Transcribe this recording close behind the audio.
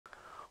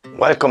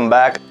Welcome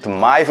back to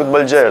My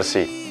Football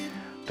Jersey.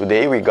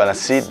 Today we're gonna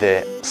see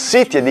the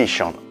City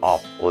edition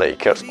of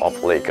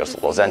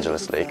Los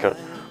Angeles Lakers,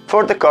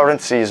 for the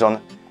current season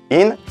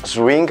in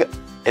Swingman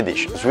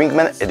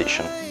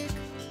edition.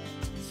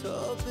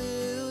 Tall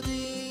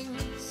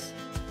buildings,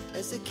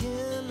 as the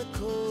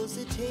chemicals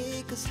they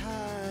take us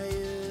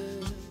higher.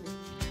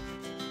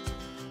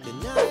 The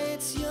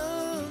night's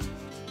young,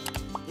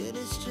 it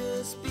has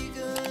just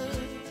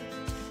begun,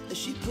 as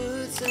she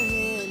puts her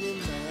hand in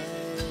mine.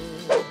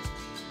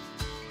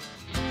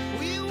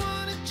 We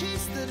wanna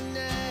chase the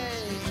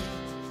night,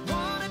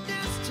 wanna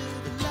dance to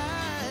the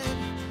light,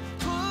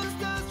 pull the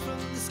stars from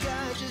the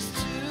sky, just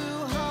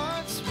two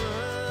hearts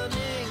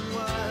running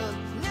wild.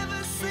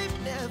 Never sleep,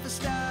 never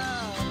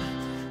stop,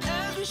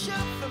 as we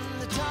shout from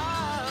the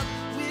top.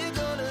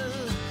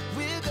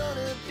 We're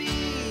gonna be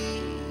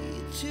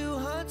two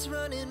hearts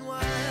running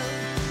wild.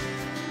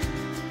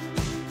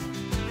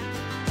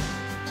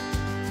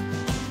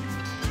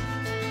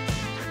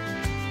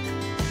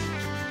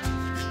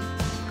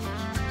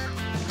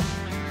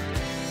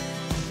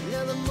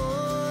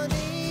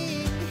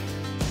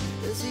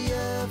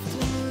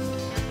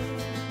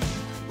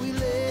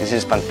 This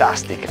is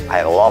fantastic.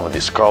 I love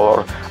this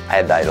color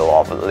and I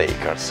love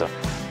Lakers.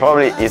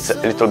 Probably it's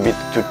a little bit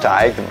too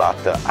tight, but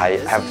I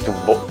have to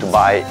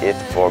buy it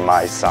for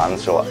my son,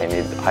 so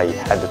I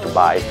had to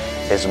buy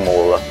a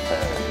small,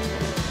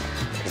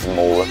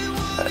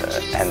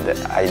 and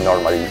I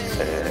normally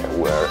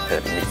wear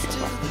a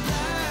medium.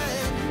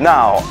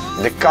 Now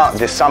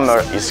the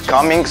summer is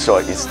coming, so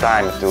it's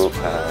time to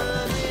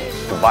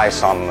buy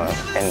some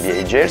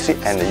NBA jersey,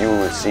 and you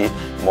will see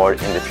more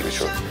in the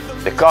future.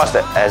 The cost,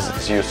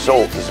 as you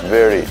saw, is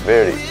very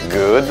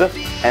good,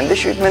 and the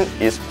shipment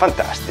is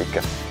fantastic.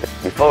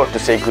 Before to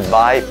say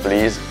goodbye,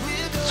 please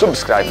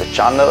subscribe the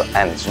channel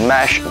and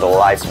smash the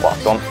like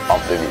button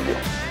of the video.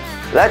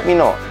 Let me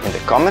know in the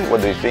comment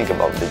what do you think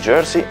about the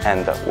jersey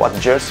and what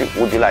jersey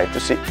would you like to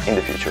see in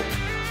the future.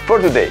 For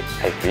today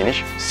I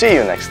finish. See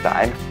you next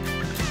time.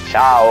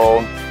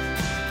 Ciao!